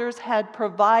captors had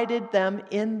provided them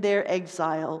in their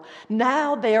exile,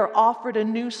 now they are offered a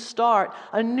new start,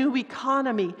 a new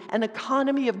economy, an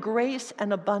economy of grace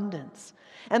and abundance.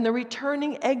 And the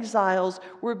returning exiles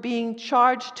were being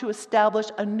charged to establish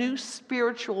a new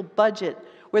spiritual budget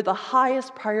where the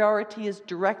highest priority is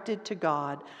directed to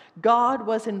God. God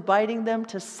was inviting them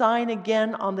to sign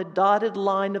again on the dotted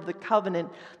line of the covenant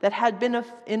that had been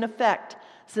in effect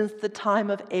since the time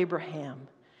of Abraham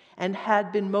and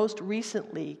had been most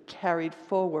recently carried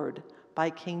forward by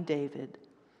King David.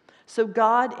 So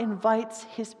God invites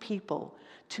his people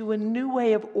to a new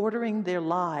way of ordering their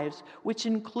lives, which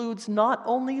includes not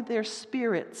only their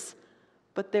spirits,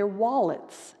 but their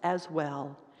wallets as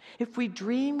well. If we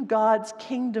dream God's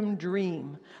kingdom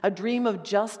dream, a dream of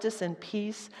justice and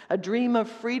peace, a dream of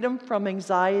freedom from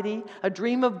anxiety, a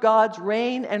dream of God's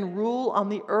reign and rule on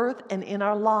the earth and in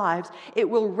our lives, it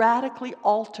will radically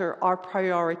alter our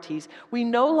priorities. We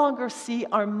no longer see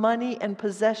our money and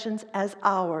possessions as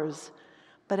ours,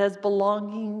 but as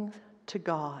belonging to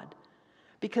God.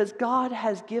 Because God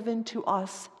has given to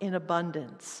us in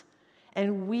abundance,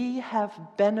 and we have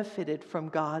benefited from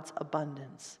God's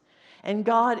abundance. And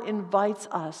God invites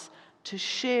us to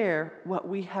share what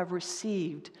we have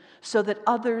received so that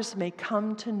others may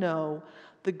come to know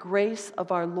the grace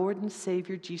of our Lord and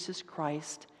Savior Jesus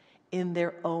Christ in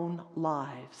their own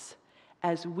lives.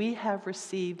 As we have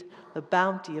received the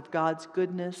bounty of God's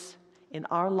goodness in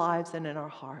our lives and in our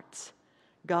hearts,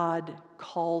 God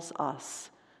calls us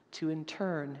to in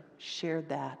turn share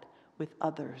that with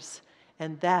others.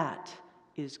 And that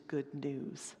is good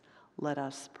news. Let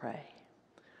us pray.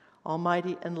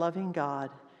 Almighty and loving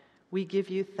God, we give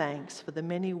you thanks for the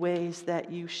many ways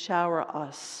that you shower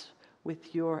us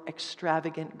with your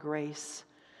extravagant grace.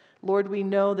 Lord, we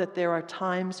know that there are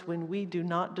times when we do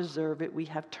not deserve it. We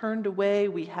have turned away,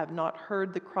 we have not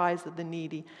heard the cries of the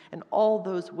needy, and all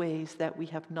those ways that we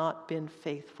have not been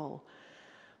faithful.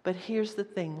 But here's the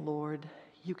thing, Lord,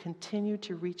 you continue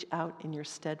to reach out in your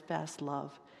steadfast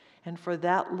love. And for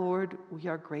that, Lord, we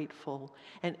are grateful.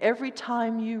 And every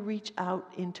time you reach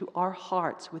out into our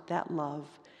hearts with that love,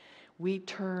 we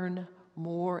turn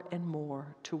more and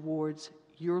more towards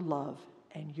your love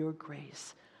and your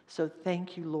grace. So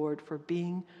thank you, Lord, for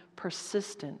being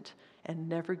persistent and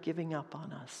never giving up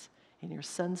on us. In your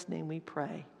Son's name we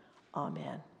pray.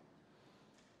 Amen.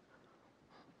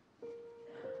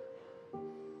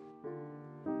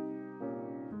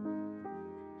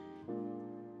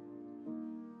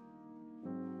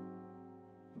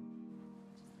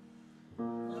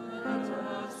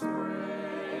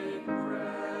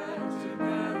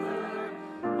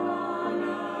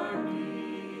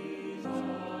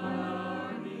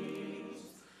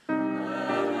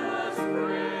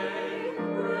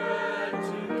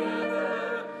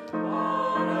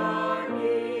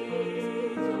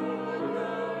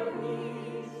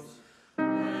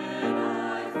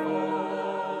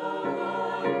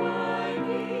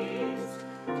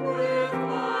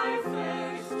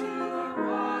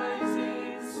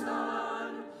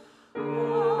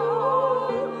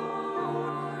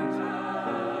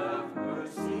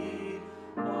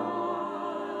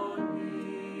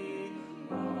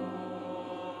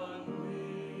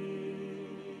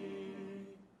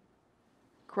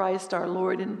 Christ our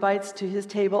Lord invites to his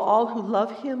table all who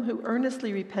love him, who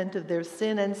earnestly repent of their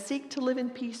sin and seek to live in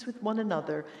peace with one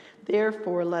another.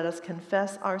 Therefore, let us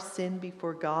confess our sin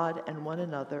before God and one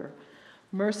another.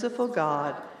 Merciful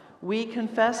God, we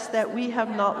confess that we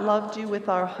have not loved you with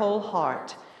our whole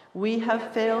heart. We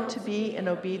have failed to be an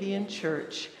obedient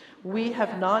church. We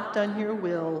have not done your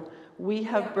will. We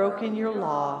have broken your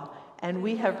law, and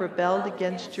we have rebelled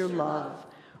against your love.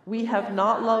 We have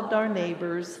not loved our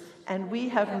neighbors, and we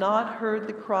have not heard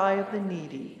the cry of the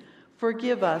needy.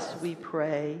 Forgive us, we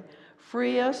pray.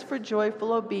 Free us for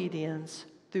joyful obedience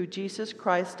through Jesus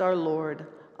Christ our Lord.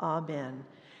 Amen.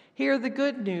 Hear the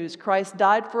good news. Christ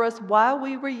died for us while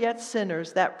we were yet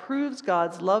sinners. That proves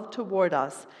God's love toward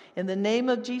us. In the name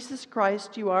of Jesus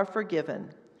Christ, you are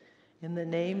forgiven. In the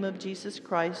name of Jesus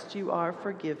Christ, you are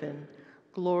forgiven.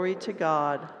 Glory to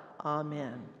God.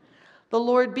 Amen. The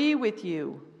Lord be with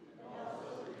you.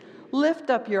 Lift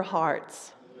up your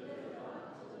hearts.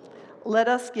 Let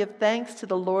us give thanks to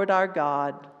the Lord our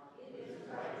God.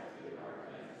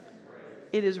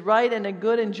 It is right and a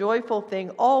good and joyful thing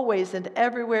always and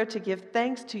everywhere to give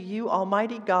thanks to you,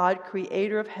 Almighty God,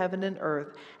 creator of heaven and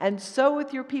earth. And so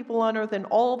with your people on earth and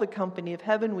all the company of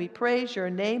heaven, we praise your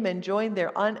name and join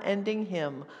their unending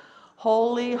hymn.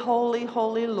 Holy, holy,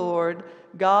 holy Lord,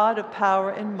 God of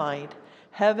power and might,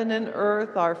 heaven and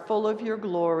earth are full of your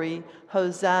glory.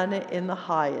 Hosanna in the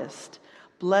highest.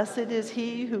 Blessed is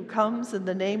he who comes in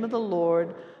the name of the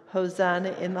Lord.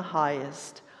 Hosanna in the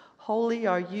highest. Holy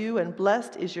are you, and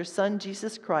blessed is your Son,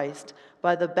 Jesus Christ.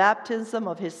 By the baptism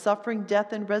of his suffering,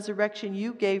 death, and resurrection,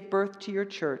 you gave birth to your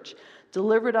church,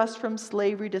 delivered us from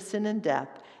slavery to sin and death,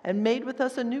 and made with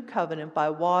us a new covenant by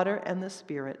water and the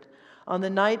Spirit. On the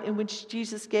night in which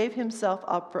Jesus gave himself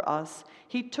up for us,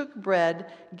 he took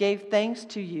bread, gave thanks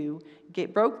to you,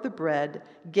 broke the bread,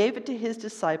 gave it to his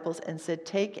disciples, and said,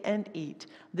 "Take and eat.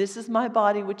 This is my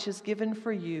body, which is given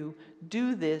for you.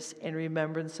 Do this in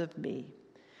remembrance of me."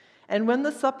 And when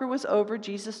the supper was over,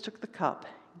 Jesus took the cup,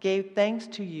 gave thanks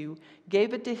to you,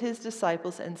 gave it to his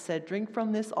disciples, and said, "Drink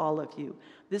from this, all of you.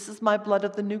 This is my blood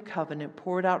of the new covenant,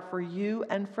 poured out for you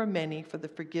and for many for the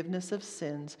forgiveness of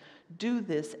sins. Do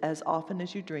this as often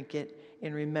as you drink it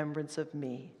in remembrance of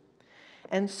me."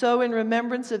 And so, in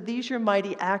remembrance of these your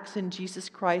mighty acts in Jesus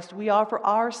Christ, we offer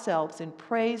ourselves in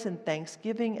praise and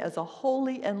thanksgiving as a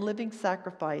holy and living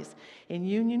sacrifice in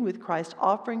union with Christ,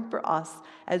 offering for us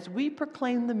as we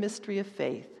proclaim the mystery of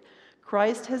faith.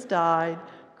 Christ has died,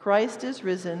 Christ is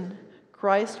risen,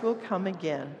 Christ will come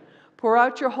again. Pour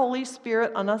out your Holy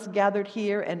Spirit on us gathered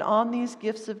here and on these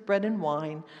gifts of bread and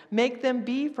wine. Make them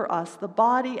be for us the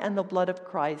body and the blood of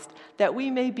Christ, that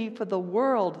we may be for the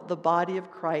world the body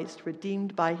of Christ,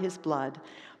 redeemed by his blood.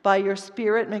 By your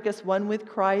Spirit, make us one with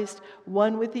Christ,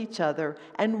 one with each other,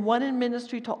 and one in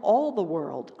ministry to all the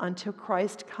world, until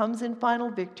Christ comes in final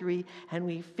victory and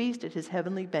we feast at his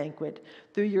heavenly banquet.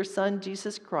 Through your Son,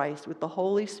 Jesus Christ, with the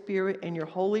Holy Spirit in your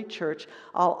holy church,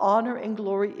 all honor and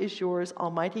glory is yours,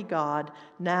 Almighty God,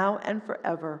 now and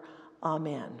forever.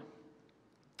 Amen.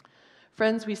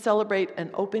 Friends, we celebrate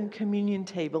an open communion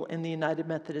table in the United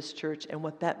Methodist Church, and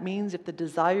what that means, if the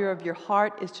desire of your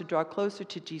heart is to draw closer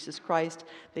to Jesus Christ,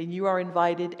 then you are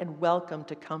invited and welcome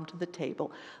to come to the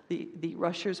table. The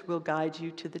rushers will guide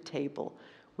you to the table.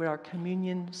 Would our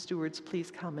communion stewards please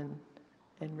come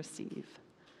and receive?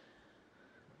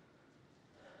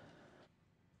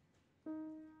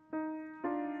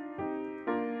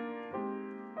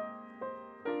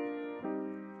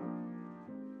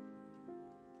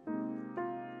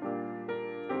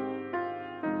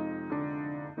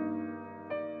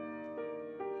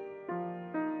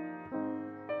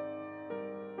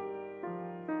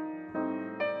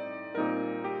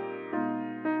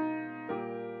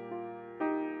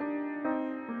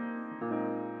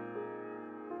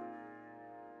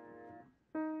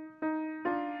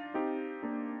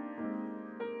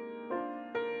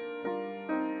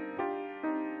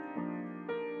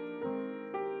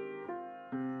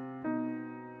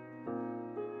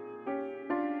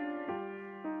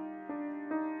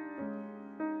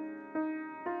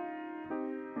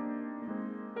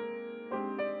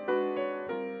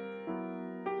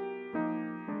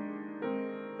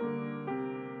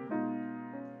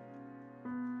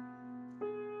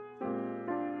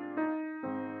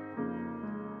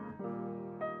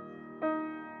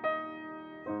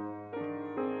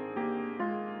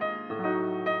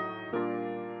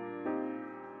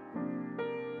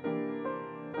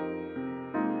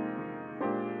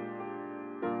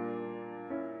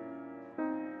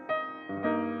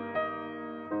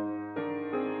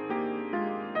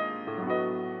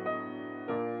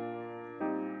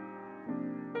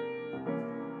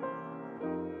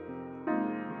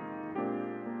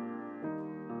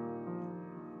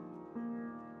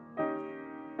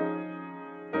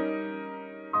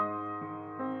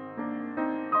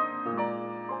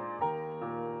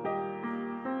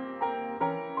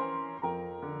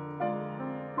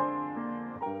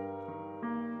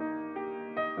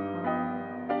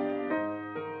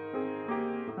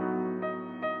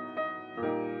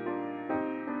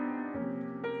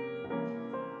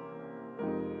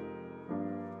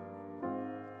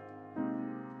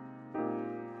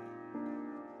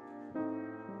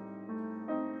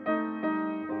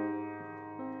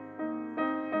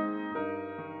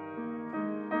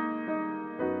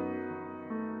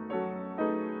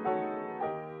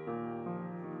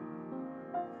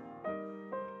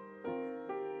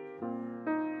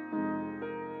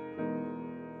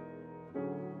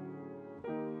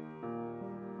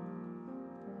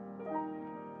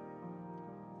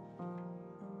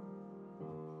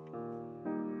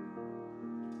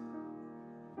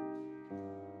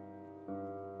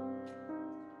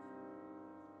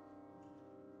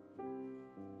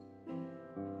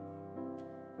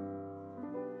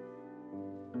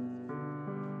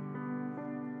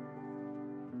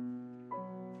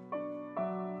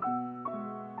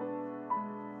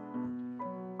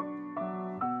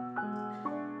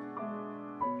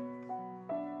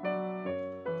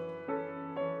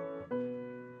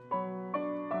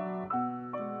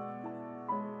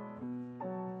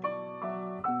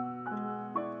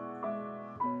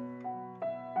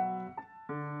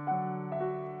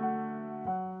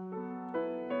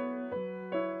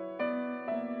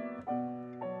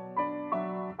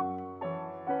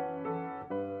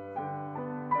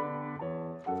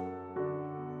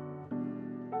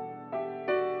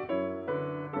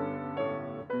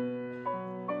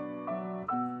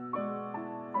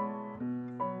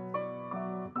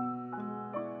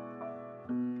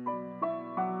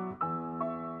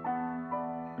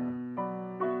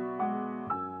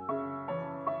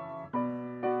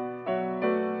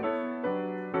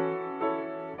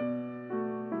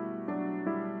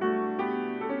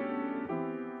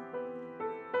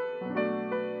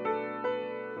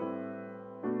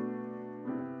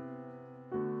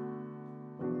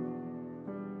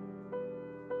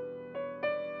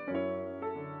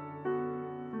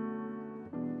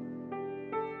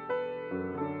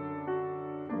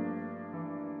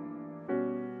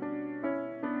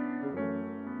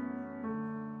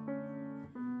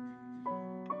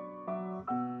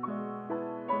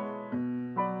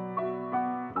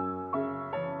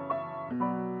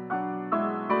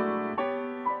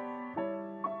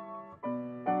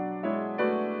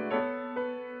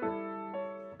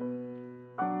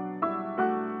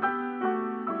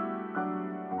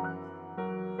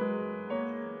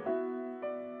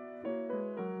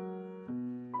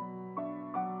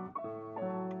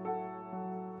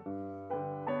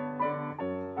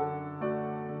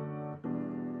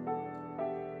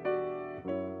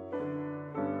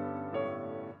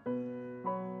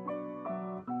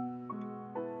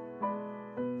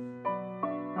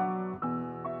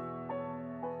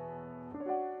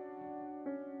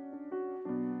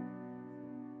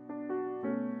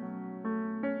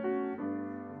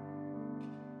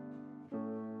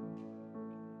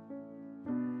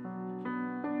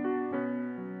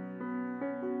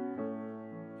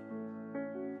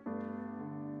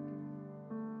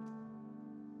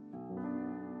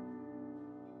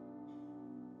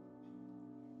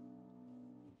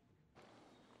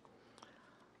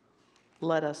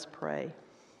 Let us pray.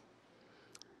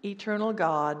 Eternal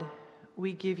God,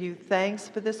 we give you thanks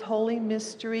for this holy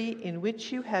mystery in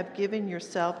which you have given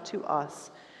yourself to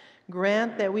us.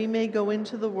 Grant that we may go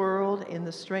into the world in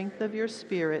the strength of your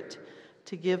Spirit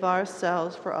to give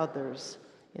ourselves for others.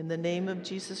 In the name of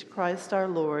Jesus Christ our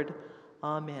Lord,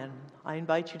 amen. I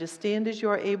invite you to stand as you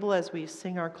are able as we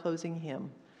sing our closing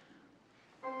hymn.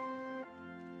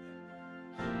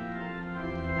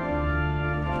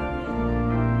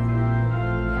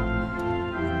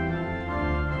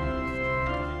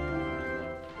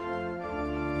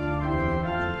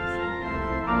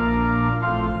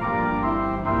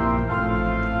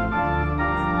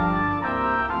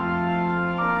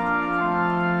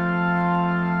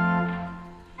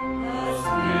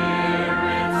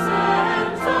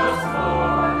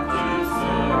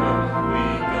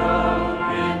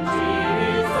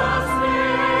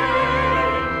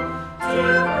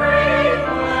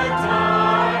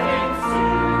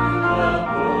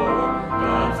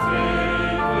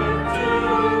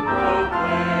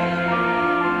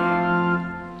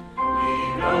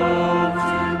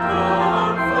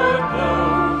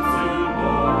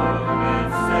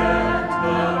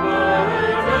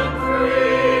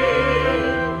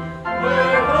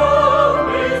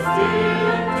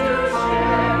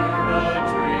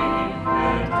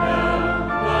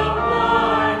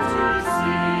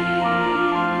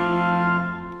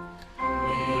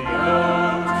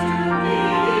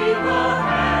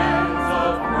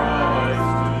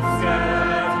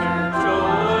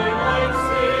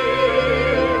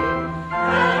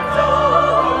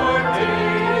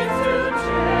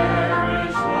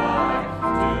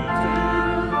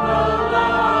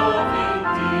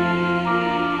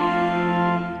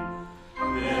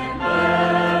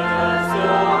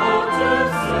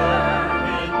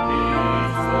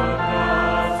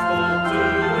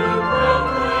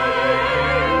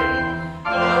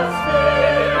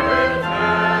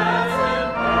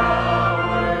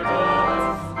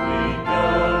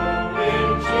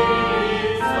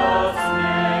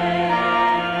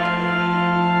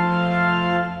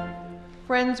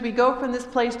 Friends, we go from this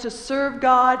place to serve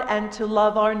God and to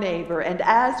love our neighbor. And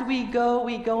as we go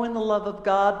in the love of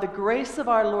God, the grace of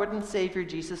our Lord and Savior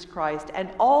Jesus Christ, and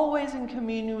always in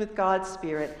communion with God's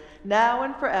Spirit, now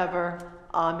and forever.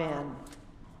 Amen.